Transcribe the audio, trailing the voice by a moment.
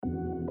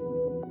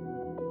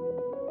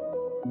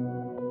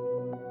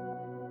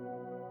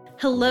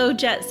Hello,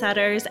 Jet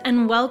Setters,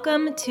 and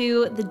welcome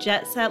to the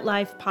Jet Set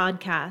Life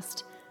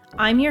podcast.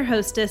 I'm your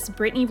hostess,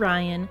 Brittany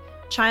Ryan,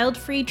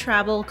 child-free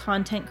travel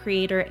content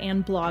creator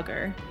and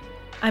blogger.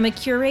 I'm a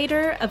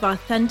curator of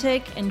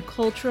authentic and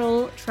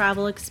cultural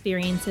travel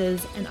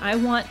experiences, and I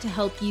want to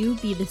help you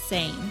be the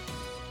same.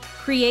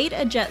 Create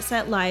a jet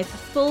set life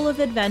full of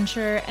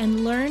adventure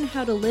and learn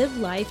how to live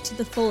life to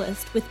the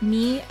fullest with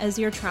me as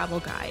your travel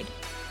guide.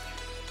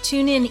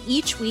 Tune in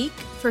each week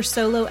for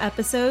solo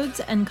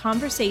episodes and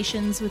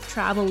conversations with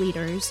travel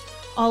leaders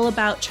all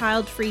about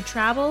child-free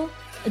travel,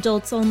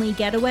 adults-only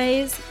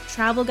getaways,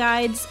 travel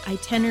guides,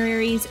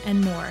 itineraries,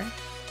 and more.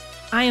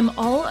 I am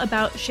all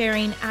about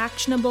sharing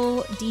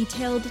actionable,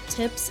 detailed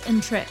tips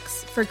and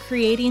tricks for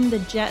creating the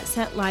jet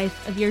set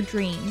life of your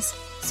dreams,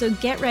 so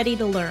get ready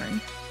to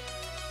learn.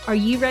 Are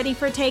you ready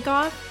for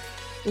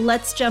takeoff?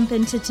 Let's jump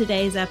into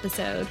today's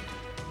episode.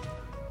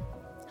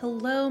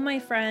 Hello, my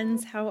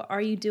friends. How are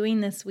you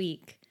doing this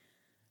week?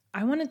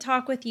 I want to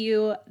talk with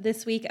you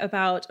this week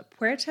about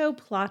Puerto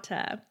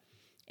Plata.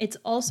 It's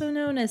also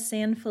known as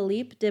San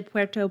Felipe de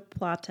Puerto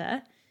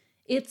Plata.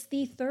 It's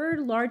the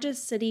third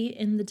largest city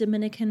in the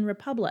Dominican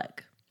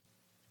Republic.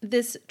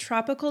 This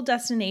tropical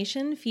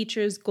destination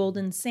features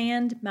golden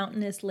sand,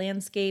 mountainous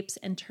landscapes,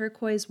 and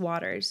turquoise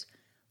waters.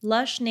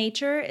 Lush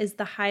nature is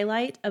the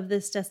highlight of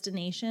this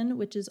destination,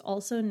 which is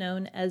also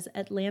known as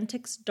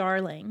Atlantic's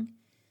Darling.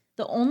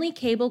 The only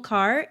cable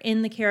car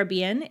in the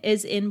Caribbean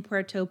is in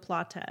Puerto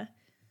Plata.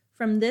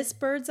 From this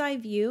bird's eye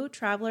view,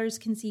 travelers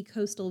can see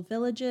coastal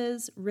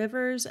villages,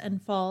 rivers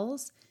and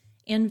falls,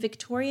 and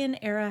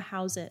Victorian-era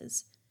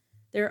houses.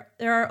 There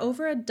are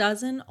over a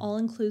dozen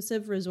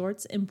all-inclusive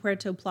resorts in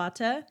Puerto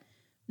Plata.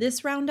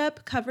 This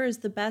roundup covers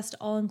the best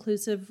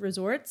all-inclusive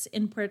resorts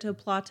in Puerto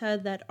Plata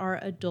that are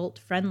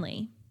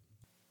adult-friendly.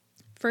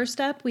 First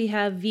up, we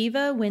have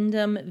Viva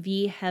Wyndham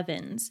V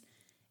Heavens.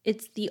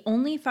 It's the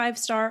only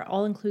 5-star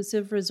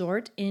all-inclusive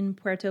resort in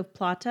Puerto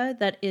Plata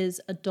that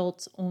is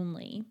adults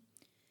only.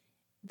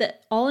 The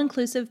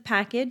all-inclusive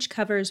package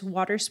covers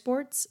water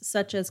sports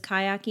such as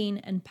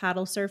kayaking and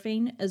paddle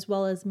surfing, as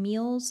well as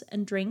meals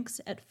and drinks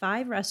at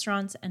 5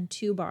 restaurants and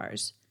 2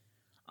 bars.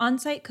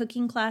 On-site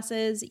cooking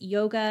classes,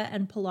 yoga,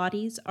 and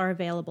Pilates are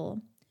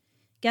available.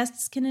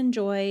 Guests can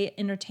enjoy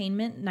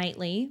entertainment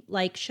nightly,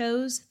 like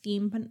shows,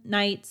 theme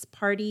nights,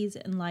 parties,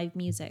 and live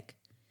music.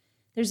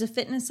 There's a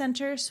fitness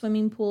center,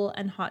 swimming pool,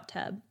 and hot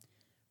tub.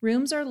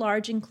 Rooms are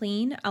large and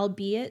clean,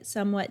 albeit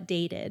somewhat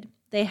dated.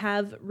 They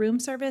have room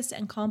service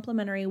and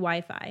complimentary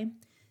Wi-Fi.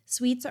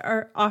 Suites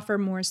offer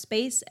more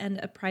space and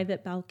a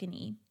private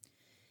balcony.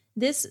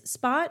 This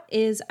spot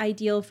is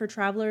ideal for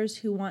travelers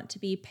who want to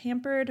be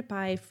pampered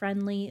by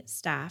friendly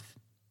staff.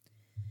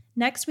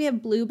 Next, we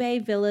have Blue Bay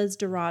Villas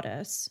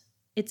Dorados.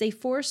 It's a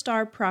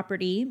 4-star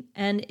property,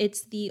 and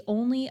it's the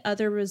only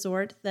other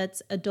resort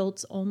that's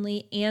adults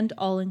only and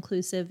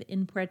all-inclusive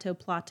in Puerto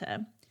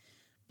Plata.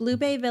 Blue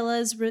Bay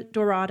Villas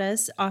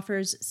Dorados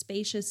offers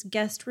spacious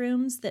guest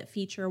rooms that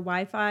feature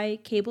Wi-Fi,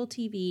 cable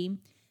TV,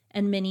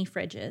 and mini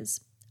fridges.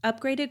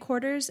 Upgraded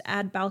quarters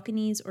add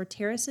balconies or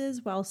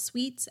terraces, while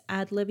suites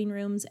add living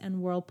rooms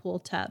and whirlpool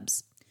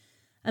tubs.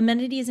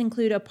 Amenities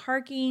include a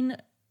parking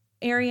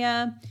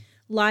area,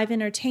 live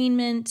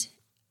entertainment,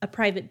 a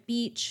private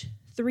beach,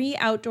 3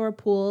 outdoor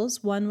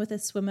pools, 1 with a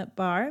swim-up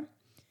bar,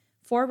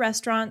 4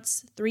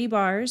 restaurants, 3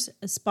 bars,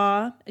 a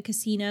spa, a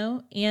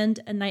casino, and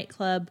a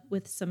nightclub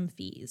with some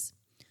fees.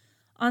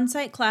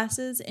 On-site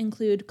classes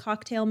include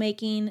cocktail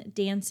making,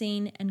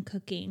 dancing, and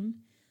cooking.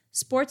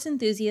 Sports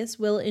enthusiasts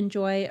will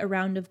enjoy a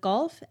round of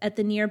golf at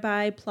the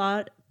nearby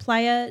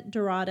Playa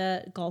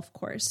Dorada golf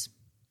course.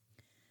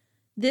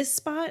 This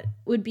spot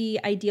would be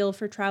ideal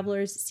for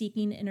travelers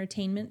seeking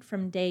entertainment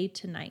from day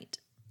to night.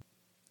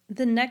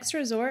 The next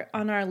resort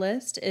on our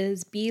list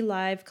is Be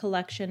Live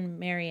Collection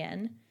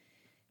Marianne.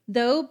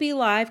 Though Be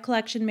Live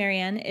Collection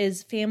Marianne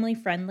is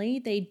family-friendly,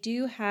 they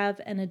do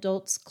have an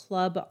adults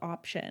club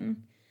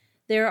option.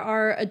 There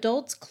are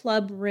adults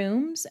club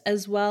rooms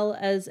as well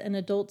as an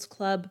adults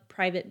club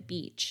private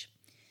beach.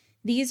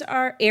 These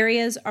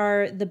areas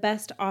are the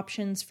best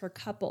options for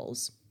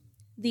couples.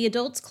 The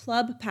adults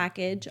club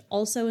package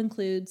also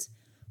includes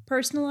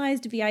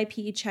personalized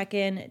VIP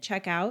check-in,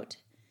 check-out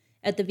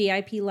at the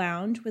VIP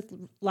lounge with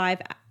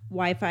live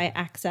Wi-Fi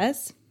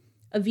access,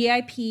 a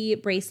VIP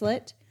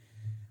bracelet,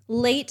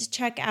 late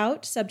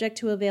checkout subject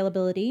to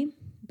availability,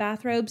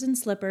 bathrobes and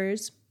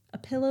slippers, a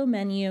pillow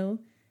menu,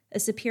 a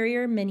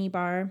superior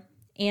minibar,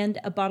 and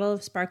a bottle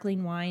of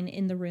sparkling wine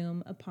in the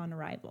room upon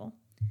arrival.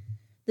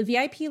 The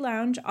VIP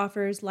lounge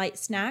offers light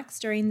snacks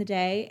during the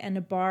day and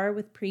a bar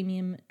with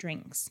premium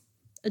drinks.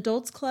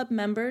 Adults Club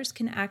members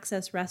can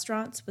access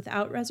restaurants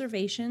without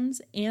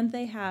reservations, and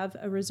they have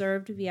a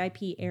reserved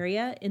VIP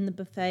area in the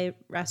buffet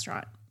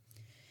restaurant.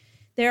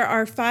 There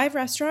are 5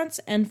 restaurants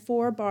and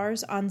 4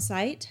 bars on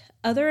site.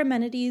 Other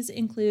amenities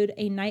include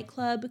a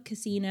nightclub,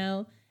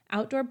 casino,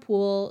 outdoor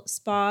pool,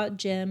 spa,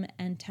 gym,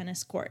 and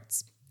tennis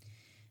courts.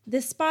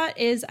 This spot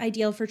is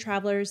ideal for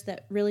travelers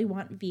that really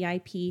want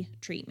VIP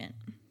treatment.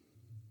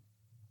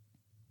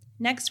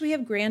 Next, we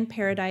have Grand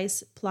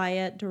Paradise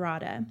Playa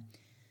Dorada.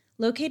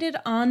 Located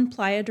on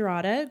Playa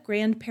Dorada,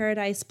 Grand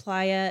Paradise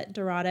Playa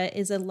Dorada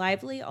is a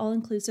lively,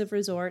 all-inclusive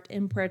resort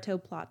in Puerto,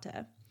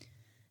 Plata.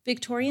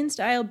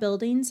 Victorian-style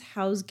buildings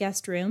house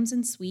guest rooms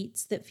and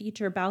suites that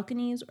feature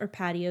balconies or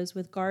patios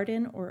with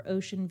garden or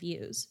ocean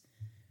views.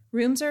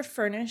 Rooms are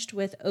furnished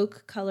with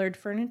oak-colored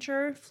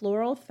furniture,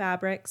 floral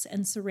fabrics,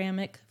 and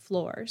ceramic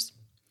floors.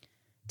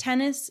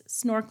 Tennis,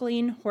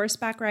 snorkeling,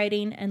 horseback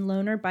riding, and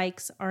loaner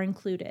bikes are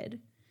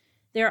included.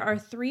 There are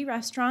 3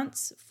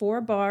 restaurants,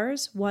 4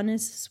 bars, 1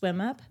 is swim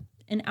up,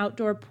 an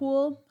outdoor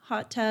pool,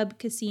 hot tub,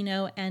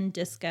 casino, and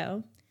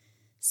disco.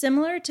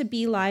 Similar to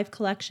Be Live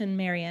Collection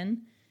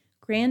Marion,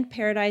 Grand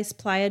Paradise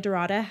Playa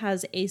Dorada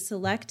has a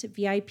select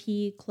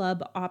VIP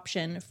club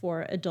option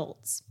for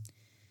adults.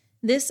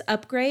 This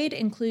upgrade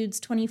includes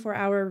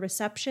 24-hour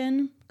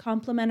reception,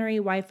 complimentary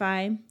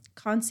Wi-Fi,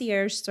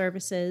 concierge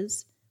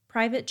services,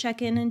 private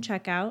check-in and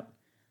check-out,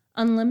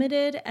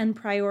 unlimited and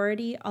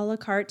priority a la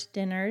carte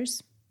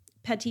dinners,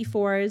 petit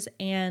fours,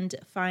 and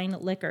fine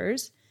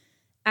liquors,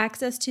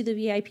 access to the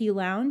VIP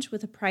lounge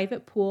with a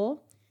private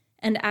pool,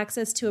 and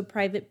access to a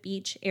private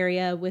beach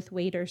area with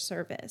waiter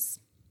service.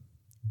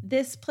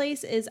 This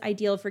place is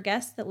ideal for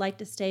guests that like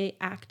to stay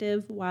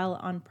active while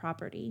on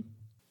property.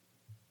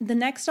 The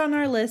next on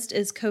our list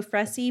is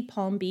Cofresi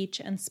Palm Beach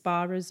and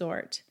Spa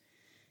Resort.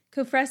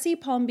 Cofresi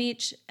Palm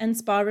Beach and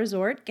Spa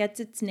Resort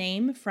gets its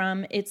name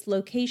from its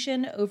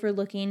location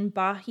overlooking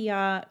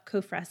Bahia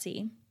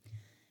Cofresi.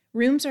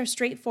 Rooms are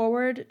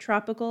straightforward,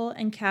 tropical,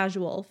 and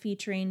casual,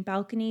 featuring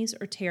balconies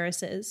or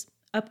terraces.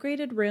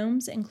 Upgraded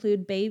rooms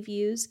include bay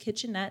views,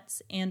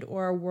 kitchenettes,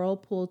 and/or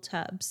whirlpool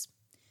tubs.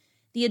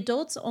 The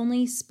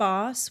adults-only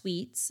spa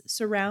suites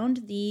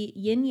surround the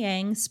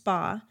yin-yang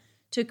spa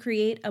to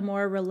create a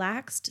more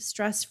relaxed,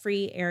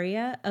 stress-free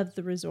area of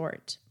the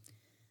resort.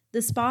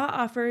 The spa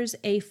offers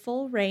a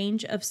full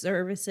range of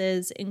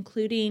services,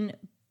 including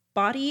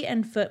body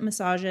and foot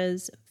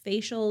massages,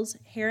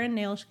 facials, hair and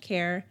nail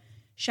care,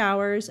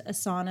 showers, a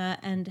sauna,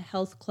 and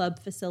health club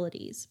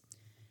facilities.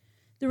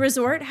 The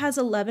resort has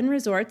 11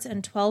 resorts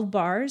and 12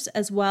 bars,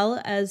 as well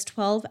as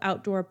 12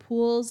 outdoor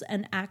pools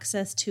and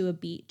access to a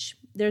beach.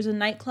 There's a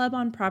nightclub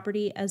on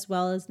property as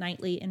well as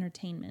nightly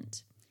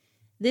entertainment.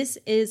 This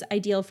is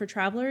ideal for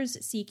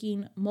travelers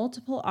seeking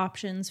multiple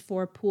options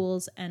for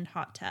pools and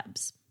hot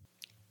tubs.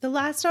 The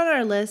last on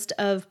our list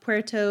of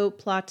Puerto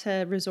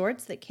Plata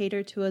resorts that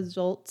cater to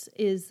adults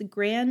is the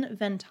Gran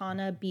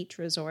Ventana Beach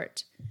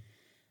Resort.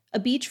 A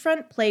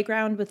beachfront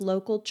playground with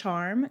local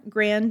charm,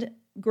 Gran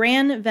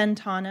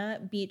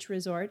Ventana Beach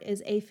Resort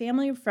is a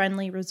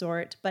family-friendly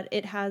resort, but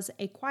it has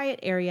a quiet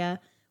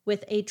area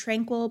with a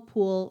tranquil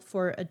pool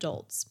for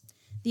adults.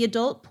 The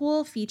adult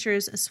pool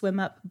features a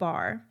swim-up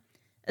bar.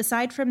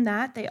 Aside from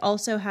that, they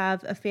also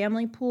have a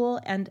family pool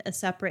and a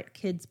separate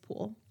kids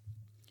pool.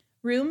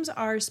 Rooms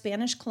are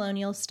Spanish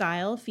colonial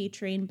style,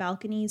 featuring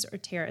balconies or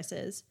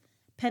terraces.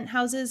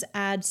 Penthouses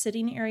add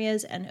sitting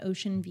areas and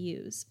ocean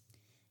views.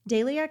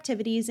 Daily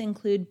activities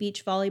include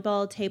beach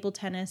volleyball, table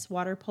tennis,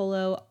 water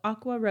polo,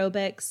 aqua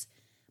aerobics,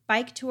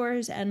 bike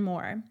tours, and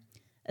more.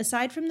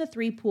 Aside from the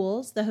 3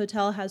 pools, the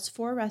hotel has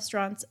 4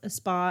 restaurants, a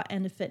spa,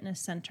 and a fitness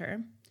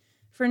center.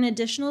 For an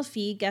additional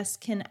fee, guests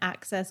can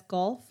access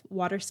golf,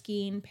 water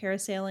skiing,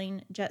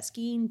 parasailing, jet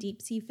skiing,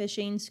 deep-sea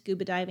fishing,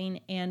 scuba diving,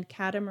 and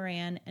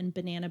catamaran and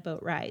banana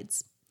boat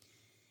rides.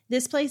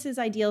 This place is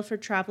ideal for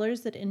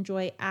travelers that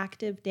enjoy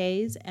active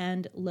days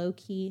and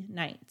low-key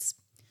nights.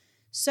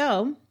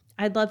 So,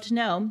 I'd love to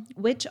know,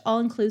 which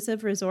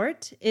all-inclusive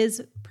resort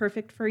is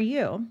perfect for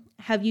you?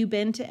 Have you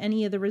been to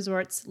any of the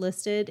resorts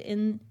listed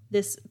in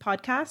this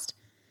podcast?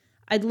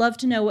 I'd love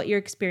to know what your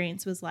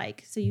experience was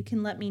like, so you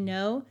can let me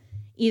know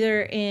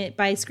either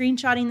by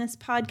screenshotting this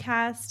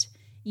podcast,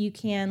 you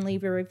can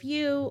leave a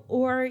review,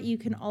 or you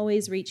can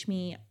always reach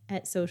me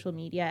at social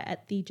media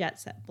at the Jet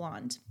Set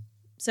Blonde.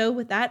 So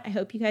with that, I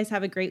hope you guys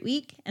have a great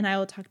week, and I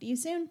will talk to you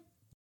soon.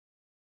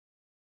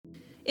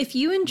 If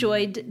you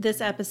enjoyed this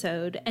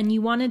episode and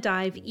you want to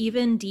dive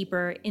even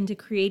deeper into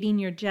creating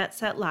your jet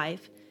set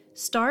life,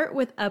 start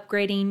with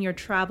upgrading your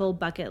travel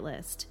bucket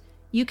list.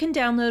 You can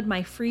download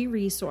my free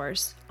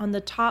resource on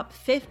the top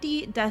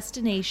 50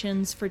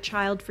 destinations for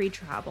child-free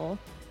travel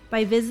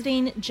by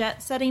visiting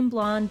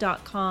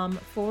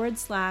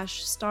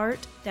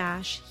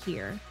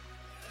jetsettingblonde.com/start-here.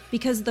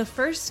 Because the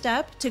first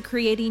step to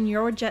creating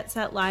your jet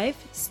set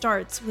life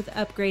starts with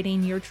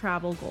upgrading your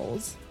travel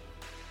goals.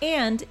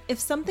 And if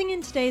something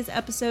in today's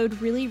episode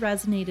really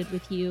resonated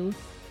with you,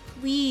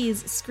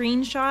 please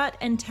screenshot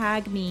and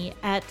tag me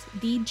at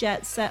the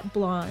Jet Set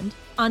Blonde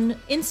on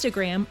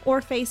Instagram or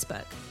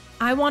Facebook.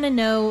 I want to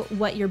know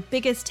what your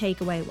biggest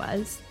takeaway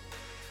was.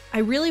 I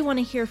really want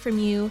to hear from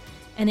you,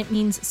 and it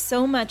means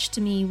so much to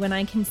me when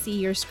I can see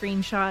your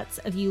screenshots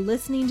of you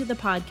listening to the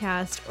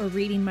podcast or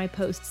reading my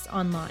posts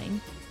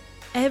online.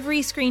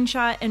 Every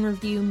screenshot and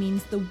review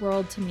means the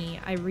world to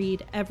me. I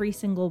read every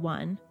single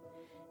one.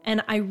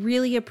 And I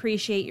really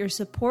appreciate your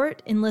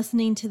support in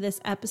listening to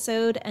this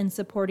episode and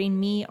supporting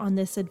me on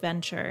this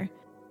adventure.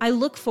 I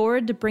look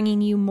forward to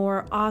bringing you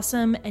more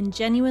awesome and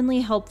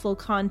genuinely helpful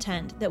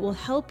content that will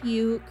help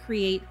you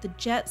create the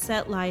jet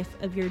set life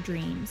of your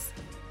dreams.